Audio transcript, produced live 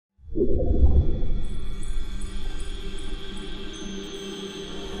I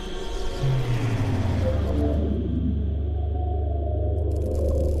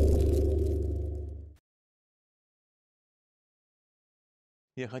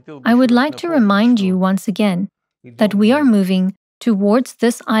would like to remind you once again that we are moving towards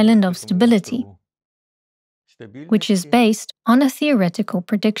this island of stability, which is based on a theoretical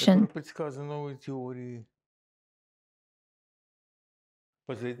prediction.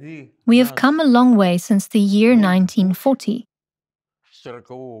 We have come a long way since the year 1940,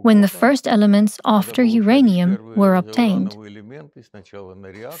 when the first elements after uranium were obtained.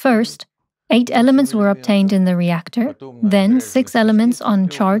 First, 8 elements were obtained in the reactor, then 6 elements on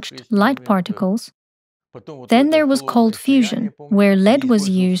charged light particles. Then there was cold fusion, where lead was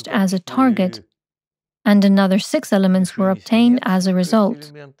used as a target, and another 6 elements were obtained as a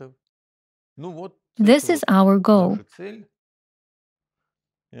result. This is our goal.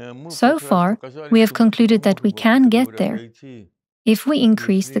 So far, we have concluded that we can get there if we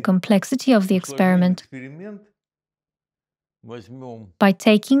increase the complexity of the experiment by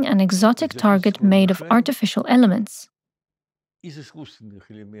taking an exotic target made of artificial elements,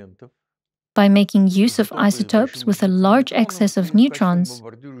 by making use of isotopes with a large excess of neutrons,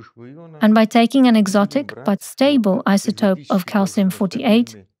 and by taking an exotic but stable isotope of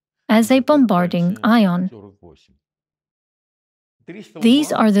calcium-48 as a bombarding ion.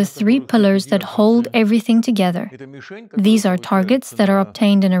 These are the 3 pillars that hold everything together. These are targets that are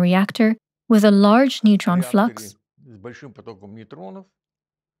obtained in a reactor with a large neutron flux.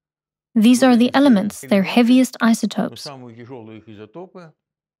 These are the elements, their heaviest isotopes.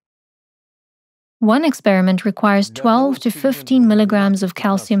 One experiment requires 12 to 15 milligrams of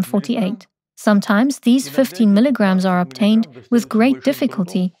calcium-48. Sometimes these 15 milligrams are obtained with great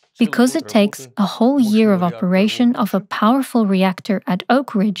difficulty because it takes a whole year of operation of a powerful reactor at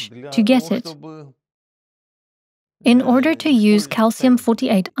Oak Ridge to get it. In order to use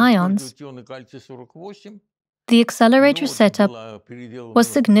calcium-48 ions, the accelerator setup was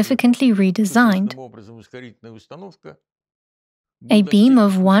significantly redesigned. A beam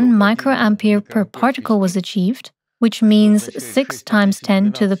of 1 microampere per particle was achieved, which means 6 times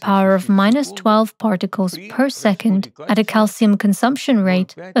 10 to the power of minus 12 particles per second at a calcium consumption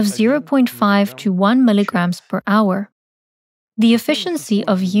rate of 0.5 to 1 milligrams per hour. The efficiency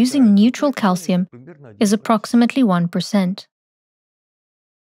of using neutral calcium is approximately 1%.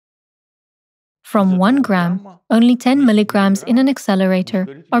 From 1 gram, only 10 milligrams in an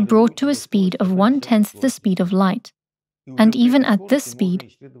accelerator are brought to a speed of 1/10 the speed of light. And even at this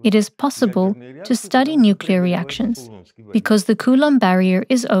speed, it is possible to study nuclear reactions, because the Coulomb barrier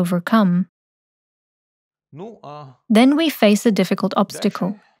is overcome. Then we face a difficult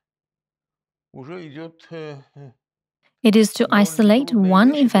obstacle. It is to isolate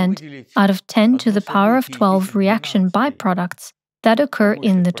one event out of 10 to the power of 12 reaction byproducts that occur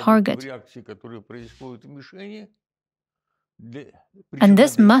in the target. And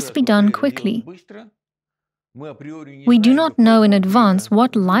this must be done quickly. We do not know in advance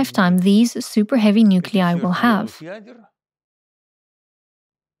what lifetime these super-heavy nuclei will have.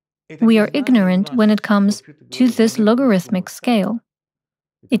 We are ignorant when it comes to this logarithmic scale.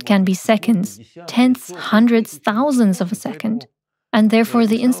 It can be seconds, tenths, hundreds, thousands of a second, and therefore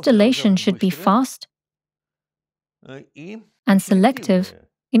the installation should be fast and selective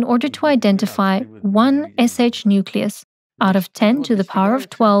in order to identify one SH nucleus out of 10 to the power of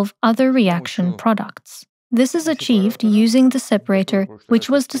 12 other reaction products. This is achieved using the separator which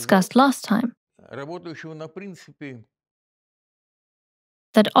was discussed last time,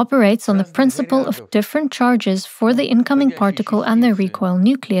 that operates on the principle of different charges for the incoming particle and the recoil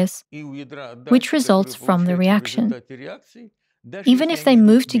nucleus, which results from the reaction. Even if they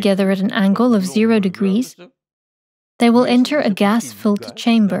move together at an angle of 0 degrees, they will enter a gas-filled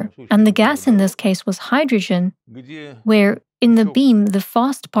chamber, and the gas in this case was hydrogen, where in the beam the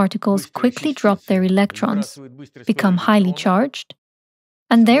fast particles quickly drop their electrons, become highly charged,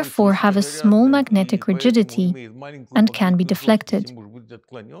 and therefore have a small magnetic rigidity and can be deflected,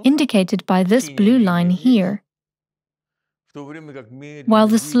 indicated by this blue line here. While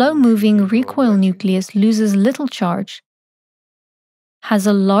the slow-moving recoil nucleus loses little charge, has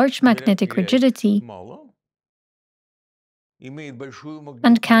a large magnetic rigidity,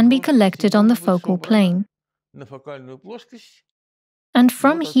 and can be collected on the focal plane. And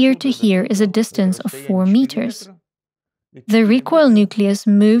from here to here is a distance of 4 meters. The recoil nucleus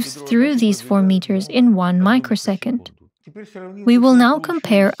moves through these 4 meters in 1 microsecond. We will now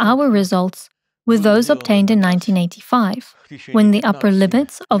compare our results with those obtained in 1985. When the upper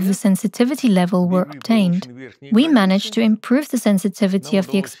limits of the sensitivity level were obtained, we managed to improve the sensitivity of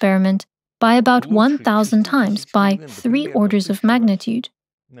the experiment by about 1,000 times, by 3 orders of magnitude.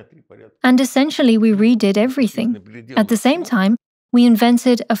 And essentially, we redid everything. At the same time, we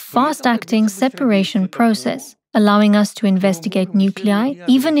invented a fast-acting separation process, allowing us to investigate nuclei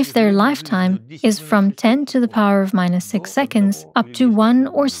even if their lifetime is from 10 to the power of -6 seconds up to 1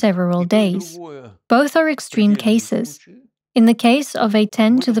 or several days. Both are extreme cases. In the case of a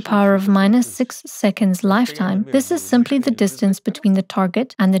 10 to the power of -6 seconds lifetime, this is simply the distance between the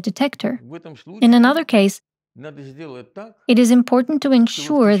target and the detector. In another case, it is important to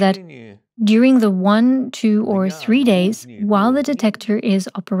ensure that during the 1, 2, or 3 days while the detector is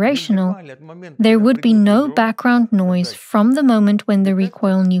operational, there would be no background noise from the moment when the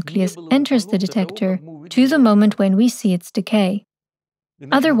recoil nucleus enters the detector to the moment when we see its decay.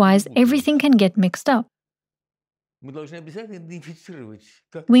 Otherwise, everything can get mixed up.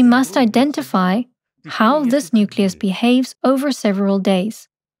 We must identify how this nucleus behaves over several days,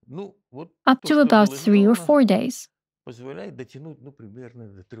 up to about 3 or 4 days.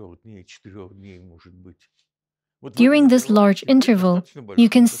 During this large interval, you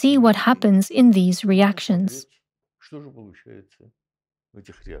can see what happens in these reactions.